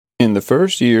In the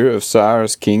first year of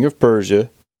Cyrus king of Persia,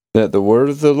 that the word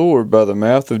of the Lord by the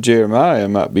mouth of Jeremiah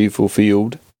might be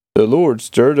fulfilled, the Lord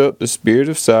stirred up the spirit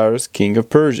of Cyrus king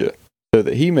of Persia, so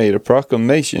that he made a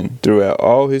proclamation throughout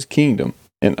all his kingdom,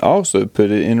 and also put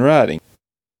it in writing.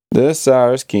 Thus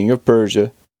Cyrus king of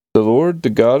Persia, the Lord the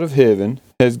God of heaven,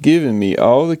 has given me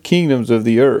all the kingdoms of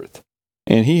the earth,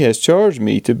 and he has charged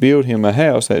me to build him a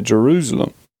house at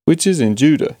Jerusalem, which is in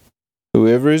Judah.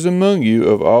 Whoever is among you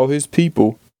of all his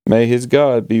people, may his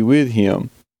God be with him,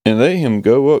 and let him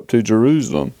go up to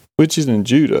Jerusalem, which is in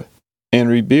Judah, and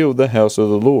rebuild the house of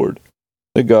the Lord,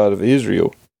 the God of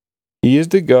Israel. He is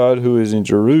the God who is in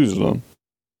Jerusalem.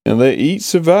 And let each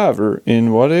survivor,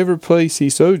 in whatever place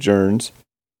he sojourns,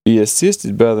 be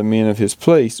assisted by the men of his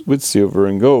place with silver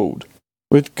and gold,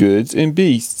 with goods and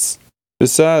beasts,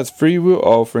 besides freewill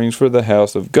offerings for the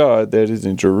house of God that is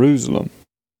in Jerusalem.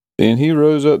 Then he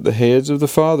rose up the heads of the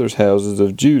fathers' houses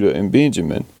of Judah and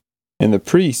Benjamin, and the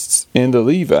priests and the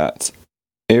Levites,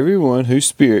 every one whose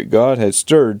spirit God had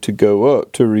stirred to go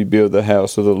up to rebuild the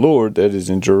house of the Lord that is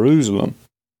in Jerusalem.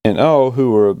 And all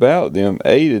who were about them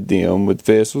aided them with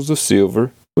vessels of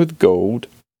silver, with gold,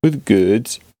 with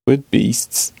goods, with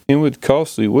beasts, and with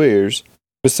costly wares,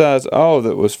 besides all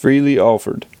that was freely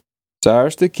offered.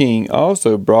 Cyrus the king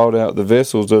also brought out the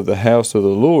vessels of the house of the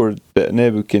Lord that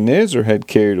Nebuchadnezzar had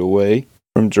carried away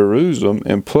from Jerusalem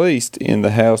and placed in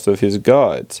the house of his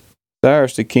gods.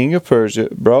 Cyrus the king of Persia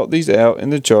brought these out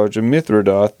in the charge of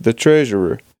Mithredath the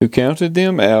treasurer, who counted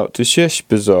them out to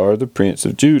Sheshbazzar the prince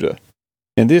of Judah.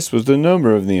 And this was the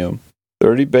number of them: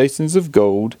 30 basins of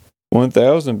gold,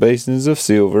 1,000 basins of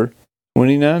silver,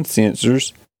 29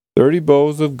 censers, 30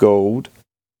 bowls of gold,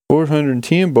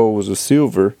 410 bowls of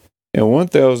silver, and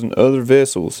 1,000 other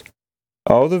vessels.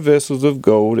 All the vessels of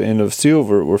gold and of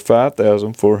silver were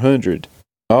 5,400.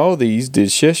 All these did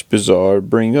Sheshbazzar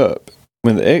bring up,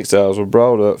 when the exiles were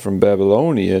brought up from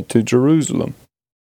Babylonia to Jerusalem.